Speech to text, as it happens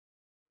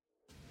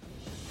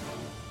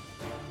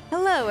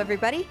Hello,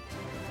 everybody.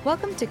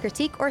 Welcome to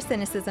Critique or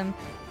Cynicism,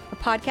 a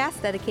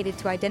podcast dedicated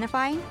to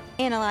identifying,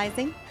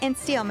 analyzing, and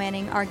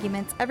steel-manning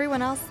arguments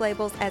everyone else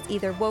labels as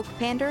either woke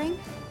pandering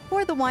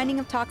or the whining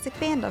of toxic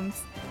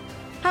fandoms.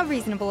 How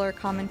reasonable are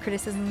common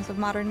criticisms of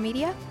modern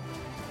media?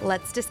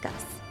 Let's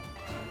discuss.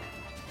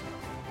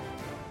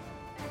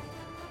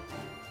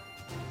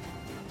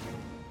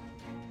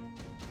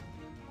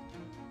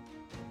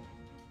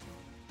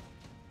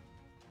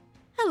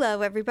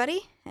 Hello,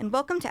 everybody, and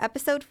welcome to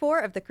episode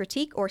 4 of the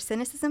Critique or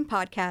Cynicism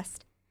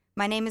podcast.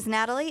 My name is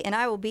Natalie, and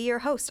I will be your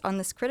host on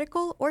this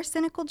critical or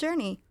cynical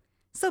journey.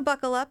 So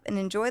buckle up and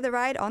enjoy the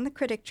ride on the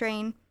critic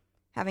train.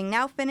 Having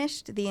now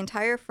finished the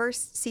entire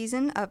first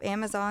season of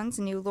Amazon's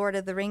new Lord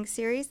of the Rings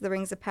series, The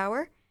Rings of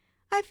Power,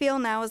 I feel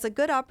now is a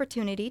good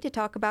opportunity to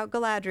talk about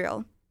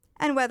Galadriel,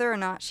 and whether or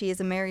not she is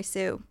a Mary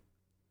Sue.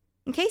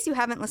 In case you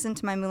haven't listened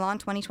to my Mulan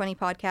 2020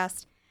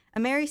 podcast,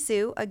 a Mary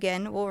Sue,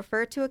 again, will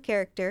refer to a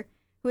character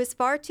who is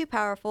far too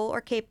powerful or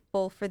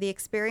capable for the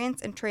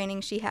experience and training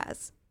she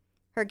has.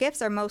 Her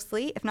gifts are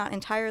mostly, if not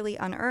entirely,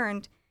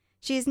 unearned.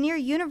 She is near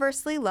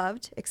universally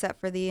loved, except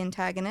for the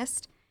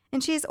antagonist,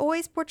 and she is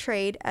always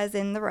portrayed as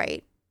in the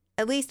right,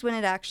 at least when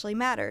it actually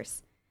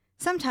matters.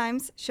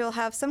 Sometimes she'll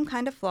have some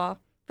kind of flaw,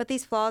 but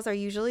these flaws are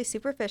usually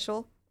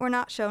superficial or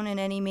not shown in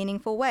any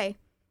meaningful way,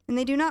 and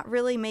they do not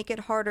really make it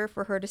harder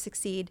for her to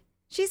succeed.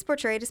 She's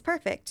portrayed as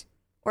perfect,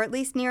 or at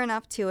least near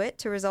enough to it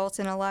to result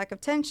in a lack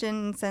of tension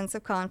and sense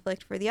of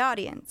conflict for the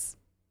audience.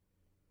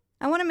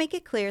 I want to make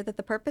it clear that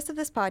the purpose of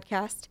this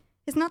podcast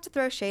is not to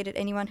throw shade at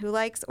anyone who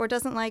likes or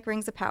doesn't like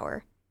Rings of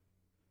Power.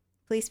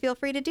 Please feel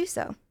free to do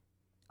so.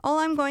 All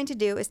I'm going to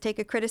do is take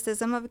a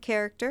criticism of a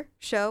character,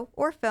 show,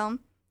 or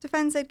film,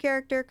 defend said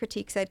character,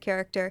 critique said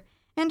character,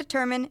 and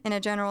determine, in a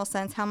general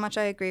sense, how much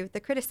I agree with the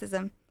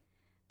criticism.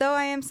 Though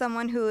I am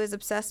someone who is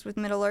obsessed with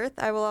Middle-earth,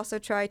 I will also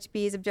try to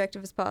be as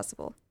objective as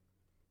possible.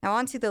 Now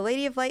on to the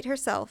Lady of Light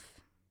herself.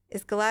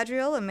 Is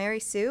Galadriel a Mary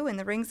Sue in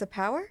the Rings of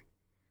Power?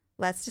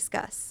 Let's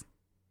discuss.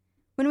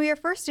 When we are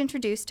first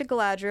introduced to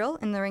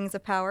Galadriel in the Rings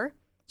of Power,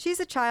 she's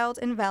a child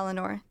in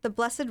Valinor, the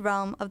blessed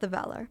realm of the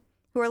Valar,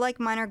 who are like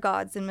minor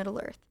gods in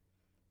Middle-earth.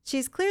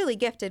 She's clearly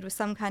gifted with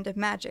some kind of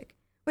magic,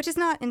 which is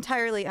not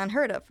entirely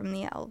unheard of from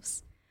the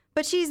elves,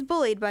 but she's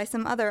bullied by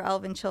some other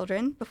elven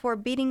children before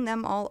beating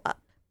them all up.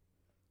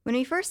 When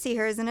we first see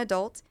her as an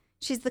adult,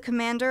 she's the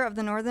commander of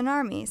the northern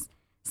armies,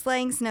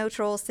 slaying snow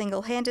trolls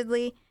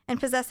single-handedly and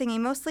possessing a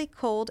mostly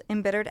cold,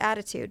 embittered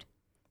attitude.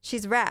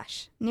 She's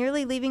rash,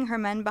 nearly leaving her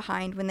men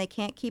behind when they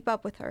can't keep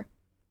up with her.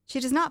 She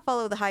does not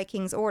follow the High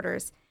King's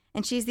orders,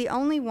 and she's the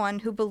only one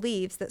who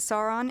believes that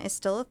Sauron is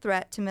still a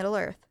threat to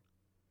Middle-earth.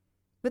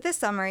 With this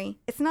summary,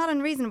 it's not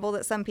unreasonable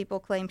that some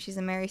people claim she's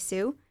a Mary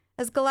Sue,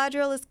 as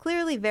Galadriel is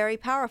clearly very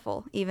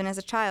powerful, even as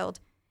a child.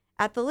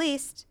 At the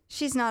least,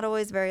 she's not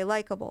always very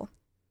likable.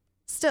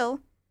 Still,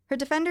 her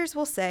defenders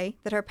will say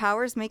that her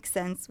powers make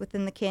sense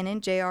within the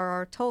canon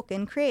J.R.R.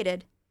 Tolkien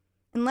created.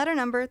 In letter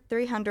number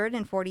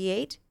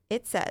 348,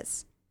 it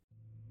says,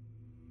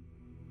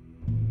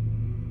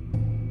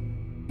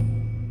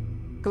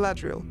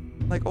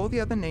 Galadriel, like all the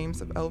other names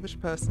of elvish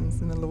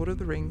persons in The Lord of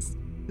the Rings,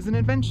 is an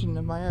invention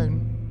of my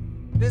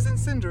own. It is in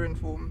Sindarin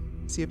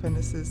form, see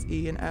appendices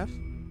E and F,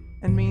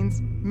 and means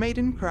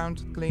maiden crowned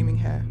with gleaming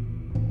hair.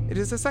 It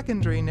is a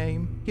secondary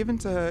name given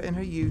to her in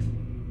her youth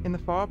in the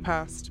far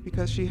past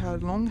because she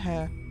had long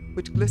hair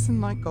which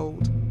glistened like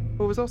gold,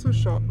 but was also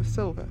shot with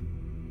silver.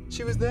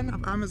 She was then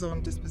of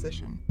Amazon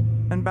disposition,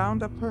 and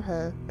bound up her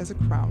hair as a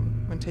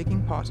crown when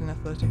taking part in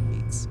athletic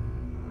feats.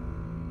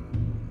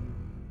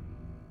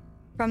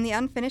 From the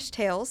Unfinished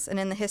Tales and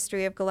in the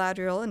history of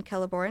Galadriel and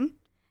Celeborn,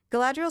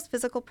 Galadriel's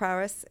physical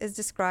prowess is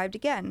described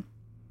again.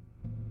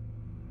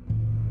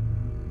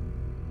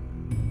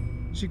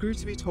 She grew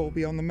to be tall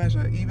beyond the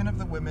measure even of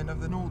the women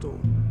of the Noldor.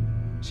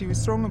 She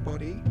was strong of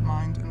body,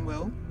 mind, and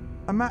will,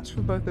 a match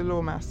for both the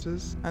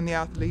lawmasters and the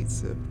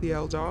athletes of the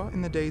Eldar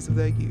in the days of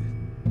their youth.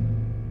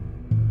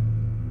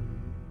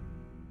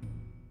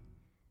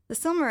 The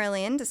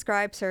Silmarillion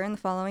describes her in the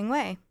following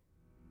way.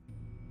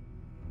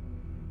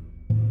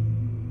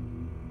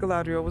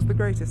 Galadriel was the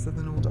greatest of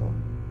the Noldor,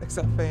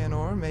 except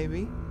Feanor,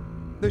 maybe,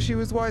 though she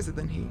was wiser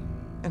than he,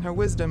 and her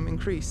wisdom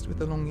increased with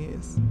the long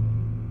years.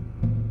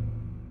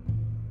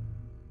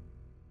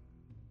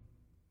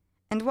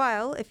 And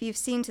while, if you've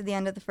seen to the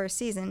end of the first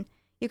season,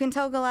 you can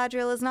tell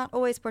Galadriel is not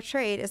always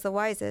portrayed as the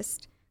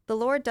wisest, the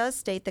lore does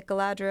state that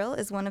Galadriel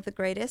is one of the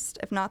greatest,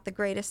 if not the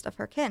greatest, of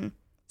her kin,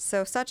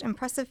 so such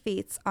impressive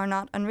feats are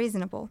not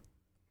unreasonable.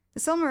 The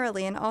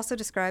Silmarillion also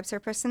describes her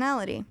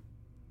personality.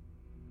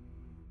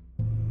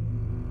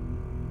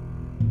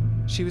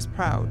 She was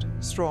proud,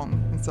 strong,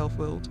 and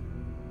self-willed,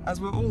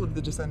 as were all of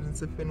the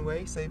descendants of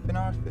Finwë save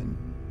Finarfin.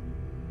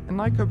 And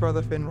like her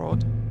brother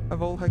Finrod,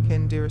 of all her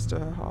kin dearest to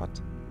her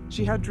heart,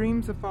 she had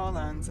dreams of far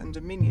lands and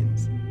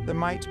dominions that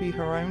might be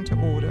her own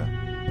to order,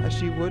 as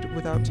she would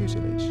without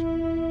tutelage.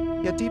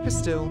 Yet deeper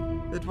still,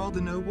 there dwelled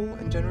the noble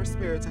and generous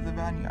spirit of the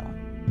Vanyar,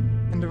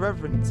 and a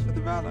reverence for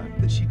the valor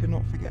that she could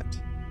not forget.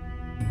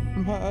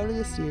 From her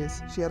earliest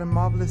years, she had a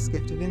marvelous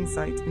gift of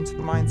insight into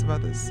the minds of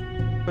others,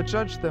 but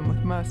judged them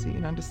with mercy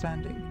and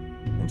understanding,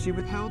 and she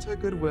withheld her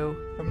goodwill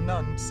from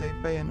none save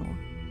Bayanor.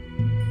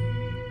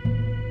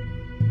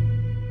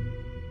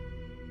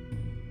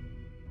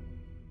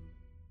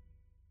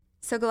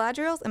 So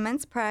Galadriel's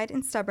immense pride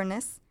and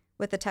stubbornness,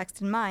 with the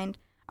text in mind,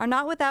 are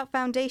not without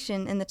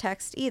foundation in the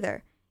text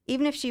either,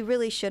 even if she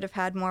really should have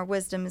had more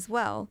wisdom as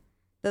well,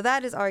 though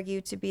that is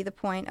argued to be the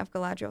point of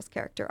Galadriel's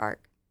character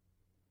arc.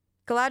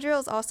 Galadriel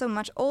is also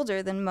much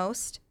older than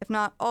most, if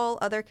not all,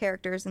 other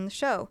characters in the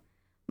show,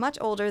 much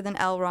older than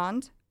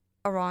Elrond,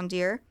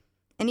 Arondir,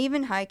 and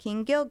even High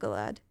King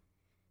Gil-galad.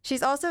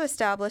 She's also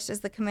established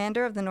as the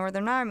commander of the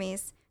northern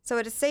armies, so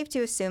it is safe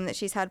to assume that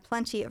she's had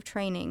plenty of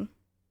training.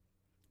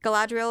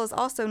 Galadriel is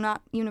also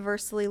not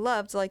universally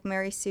loved like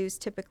Mary Sue's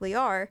typically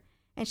are,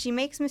 and she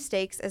makes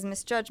mistakes as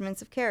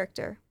misjudgments of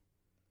character.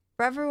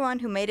 For everyone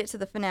who made it to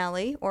the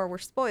finale, or were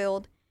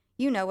spoiled,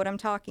 you know what I'm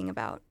talking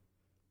about.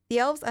 The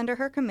elves under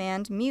her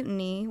command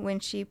mutiny when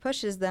she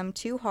pushes them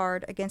too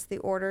hard against the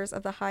orders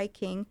of the High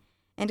King,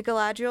 and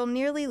Galadriel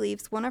nearly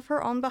leaves one of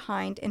her own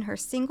behind in her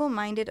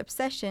single-minded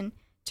obsession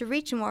to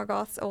reach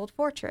Morgoth's old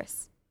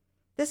fortress.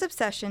 This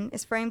obsession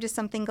is framed as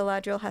something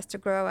Galadriel has to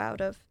grow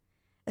out of,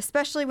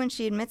 especially when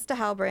she admits to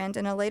Halbrand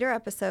in a later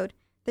episode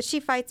that she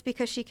fights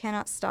because she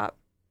cannot stop.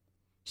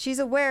 She's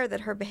aware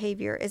that her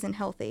behavior isn't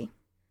healthy.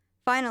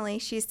 Finally,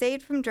 she is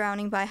saved from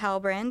drowning by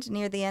Halbrand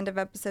near the end of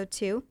episode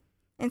 2,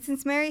 and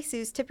since Mary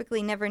Sues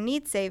typically never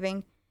need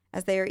saving,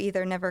 as they are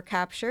either never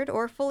captured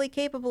or fully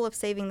capable of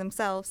saving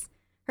themselves,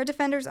 her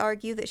defenders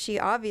argue that she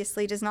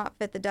obviously does not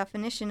fit the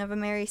definition of a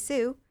Mary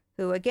Sue,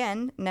 who,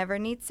 again, never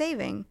needs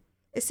saving,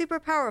 is super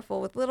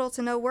powerful with little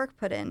to no work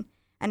put in,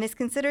 and is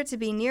considered to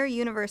be near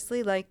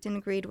universally liked and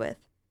agreed with.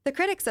 The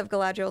critics of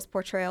Galadriel's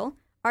portrayal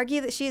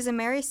argue that she is a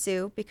Mary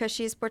Sue because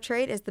she is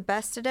portrayed as the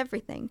best at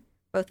everything,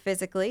 both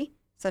physically,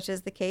 such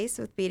as the case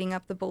with beating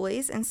up the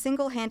bullies and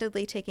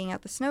single-handedly taking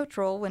out the snow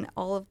troll when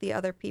all of the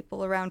other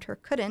people around her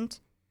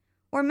couldn't,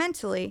 or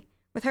mentally,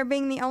 with her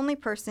being the only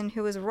person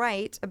who was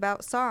right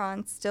about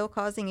Sauron still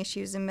causing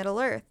issues in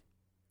Middle-earth.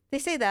 They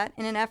say that,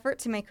 in an effort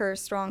to make her a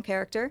strong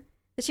character,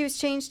 that she was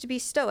changed to be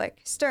stoic,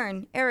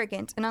 stern,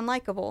 arrogant, and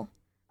unlikable,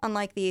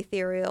 unlike the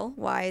ethereal,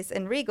 wise,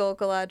 and regal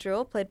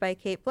Galadriel played by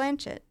Cate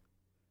Blanchett.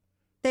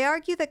 They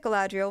argue that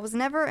Galadriel was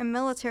never a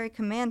military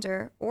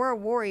commander or a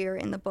warrior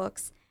in the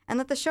books, and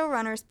that the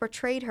showrunners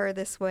portrayed her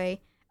this way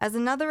as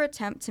another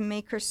attempt to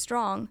make her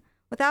strong,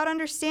 without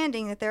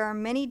understanding that there are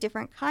many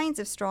different kinds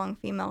of strong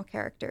female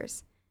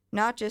characters,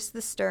 not just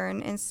the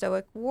stern and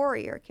stoic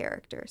warrior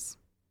characters.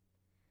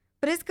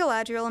 But is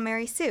Galadriel a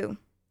Mary Sue?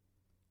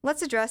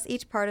 Let's address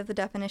each part of the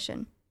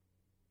definition.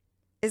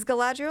 Is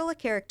Galadriel a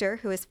character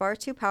who is far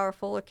too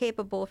powerful or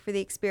capable for the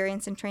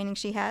experience and training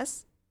she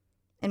has?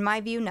 In my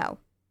view, no.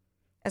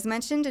 As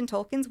mentioned in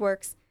Tolkien's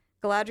works,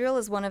 Galadriel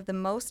is one of the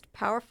most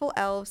powerful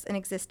elves in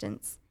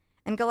existence,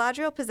 and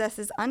Galadriel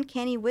possesses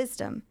uncanny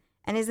wisdom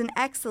and is an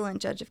excellent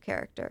judge of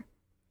character.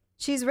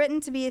 She is written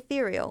to be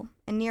ethereal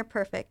and near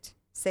perfect,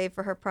 save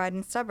for her pride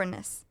and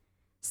stubbornness.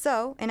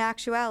 So, in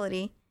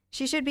actuality,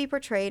 she should be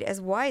portrayed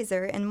as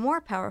wiser and more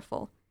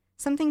powerful,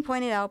 something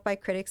pointed out by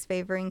critics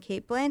favoring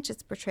Cate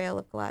Blanchett's portrayal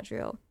of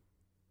Galadriel.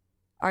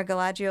 Are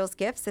Galadriel's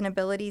gifts and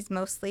abilities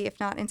mostly, if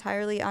not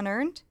entirely,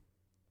 unearned?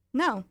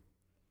 No.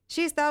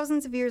 She is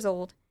thousands of years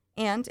old,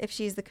 and, if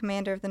she is the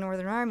commander of the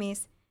northern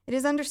armies, it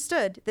is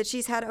understood that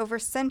she's had over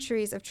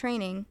centuries of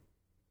training.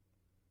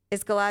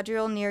 Is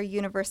Galadriel near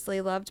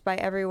universally loved by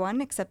everyone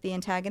except the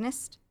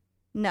antagonist?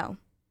 No.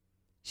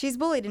 She's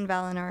bullied in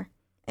Valinor,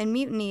 and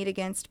mutinied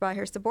against by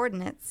her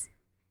subordinates.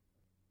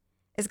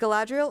 Is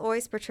Galadriel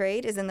always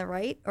portrayed as in the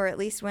right, or at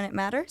least when it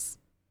matters?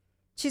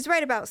 She's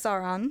right about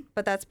Sauron,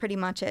 but that's pretty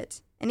much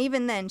it, and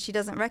even then she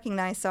doesn't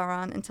recognize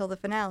Sauron until the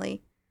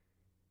finale.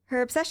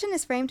 Her obsession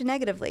is framed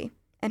negatively,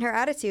 and her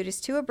attitude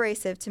is too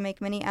abrasive to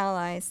make many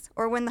allies,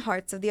 or win the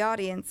hearts of the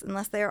audience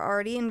unless they are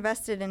already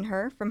invested in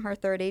her from her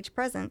Third Age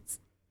presence.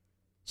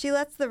 She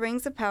lets the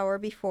Rings of Power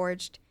be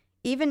forged,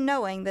 even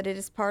knowing that it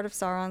is part of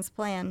Sauron's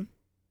plan.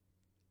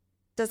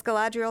 Does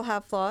Galadriel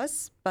have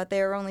flaws, but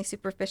they are only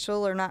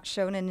superficial or not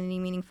shown in any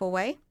meaningful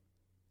way?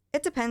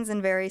 It depends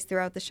and varies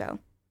throughout the show.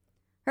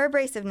 Her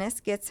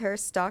abrasiveness gets her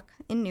stuck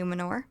in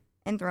Numenor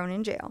and thrown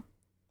in jail,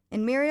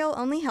 and Miriel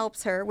only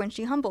helps her when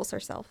she humbles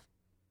herself.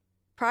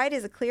 Pride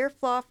is a clear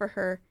flaw for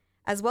her,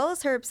 as well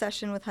as her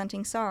obsession with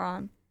hunting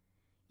Sauron.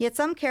 Yet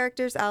some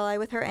characters ally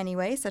with her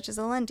anyway, such as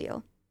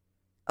Elendil.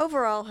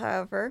 Overall,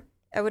 however,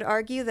 I would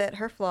argue that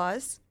her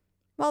flaws,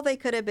 while they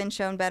could have been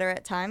shown better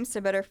at times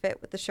to better fit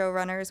what the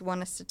showrunners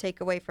want us to take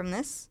away from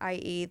this,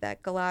 i.e.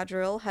 that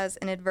Galadriel has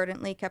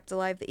inadvertently kept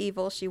alive the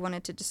evil she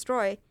wanted to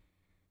destroy,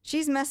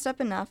 she's messed up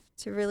enough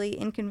to really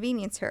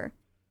inconvenience her,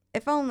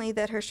 if only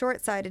that her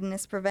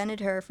short-sightedness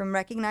prevented her from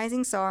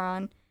recognizing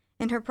Sauron,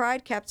 and her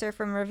pride kept her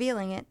from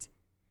revealing it.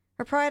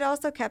 Her pride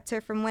also kept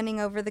her from winning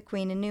over the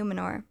Queen in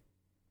Numenor.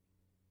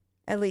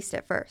 At least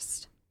at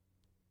first.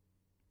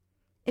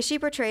 Is she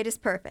portrayed as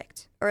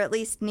perfect, or at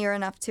least near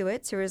enough to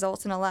it to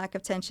result in a lack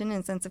of tension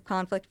and sense of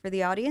conflict for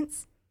the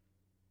audience?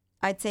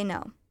 I'd say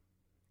no.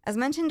 As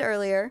mentioned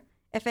earlier,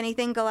 if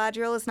anything,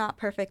 Galadriel is not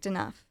perfect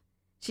enough.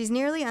 She's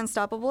nearly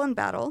unstoppable in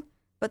battle,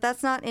 but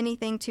that's not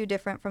anything too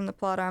different from the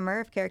plot armor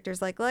of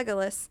characters like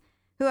Legolas,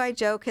 who I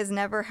joke has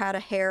never had a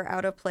hair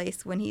out of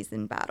place when he's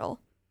in battle.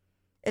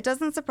 It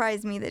doesn't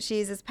surprise me that she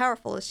is as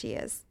powerful as she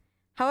is.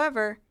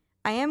 However,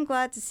 I am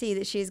glad to see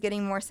that she is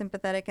getting more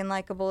sympathetic and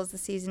likable as the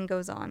season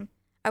goes on.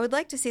 I would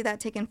like to see that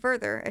taken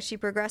further as she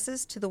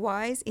progresses to the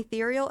wise,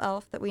 ethereal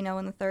elf that we know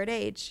in the Third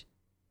Age.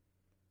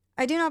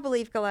 I do not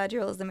believe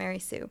Galadriel is the Mary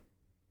Sue.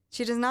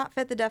 She does not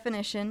fit the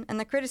definition, and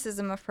the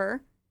criticism of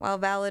her, while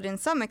valid in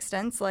some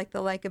extents like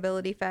the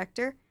likability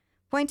factor,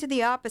 point to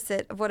the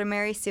opposite of what a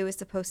Mary Sue is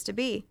supposed to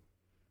be.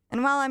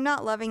 And while I'm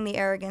not loving the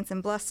arrogance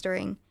and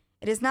blustering,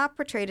 it is not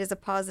portrayed as a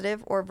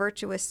positive or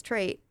virtuous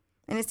trait,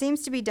 and it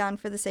seems to be done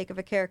for the sake of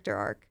a character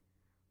arc.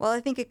 While I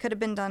think it could have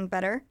been done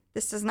better,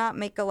 this does not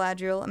make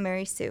Galadriel a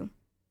Mary Sue.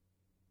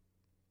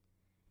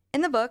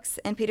 In the books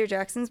and Peter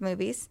Jackson's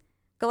movies,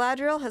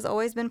 Galadriel has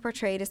always been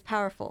portrayed as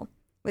powerful,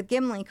 with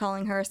Gimli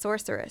calling her a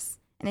sorceress,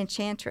 an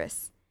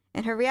enchantress,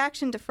 and her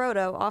reaction to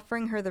Frodo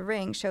offering her the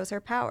ring shows her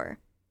power.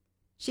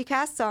 She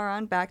casts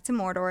Sauron back to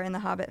Mordor in the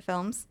Hobbit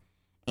films,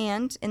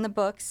 and, in the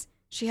books,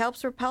 she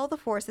helps repel the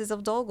forces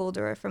of Dol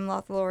Guldur from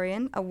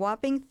Lothlorien a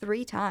whopping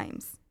 3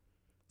 times.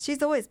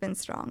 She's always been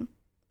strong.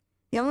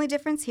 The only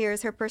difference here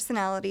is her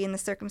personality and the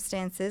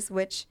circumstances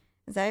which,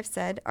 as I've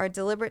said, are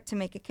deliberate to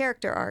make a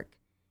character arc,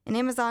 and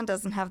Amazon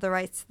doesn't have the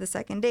rights to the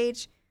Second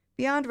Age,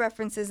 beyond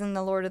references in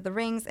The Lord of the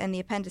Rings and the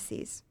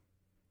appendices.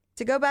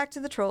 To go back to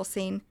the troll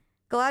scene,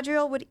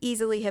 Galadriel would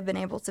easily have been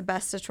able to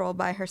best a troll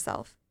by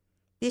herself.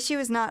 The issue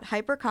is not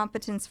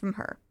hyper-competence from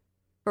her,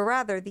 but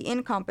rather the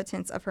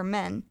incompetence of her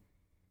men.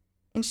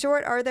 In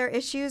short, are there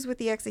issues with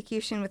the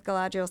execution with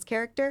Galadriel's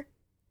character?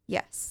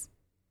 Yes.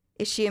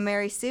 Is she a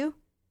Mary Sue?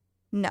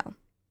 No.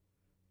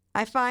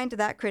 I find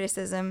that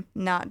criticism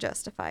not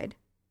justified.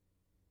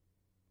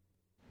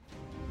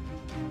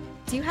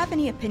 Do you have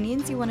any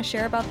opinions you want to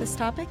share about this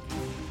topic?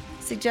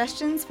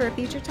 Suggestions for a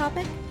future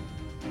topic?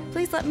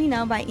 Please let me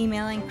know by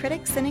emailing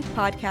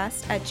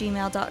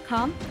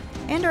criticcynicpodcast@gmail.com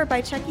and or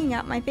by checking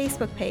out my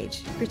Facebook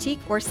page,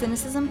 Critique or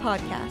Cynicism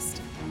Podcast.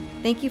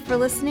 Thank you for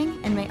listening,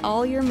 and may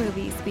all your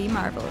movies be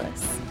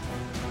marvelous.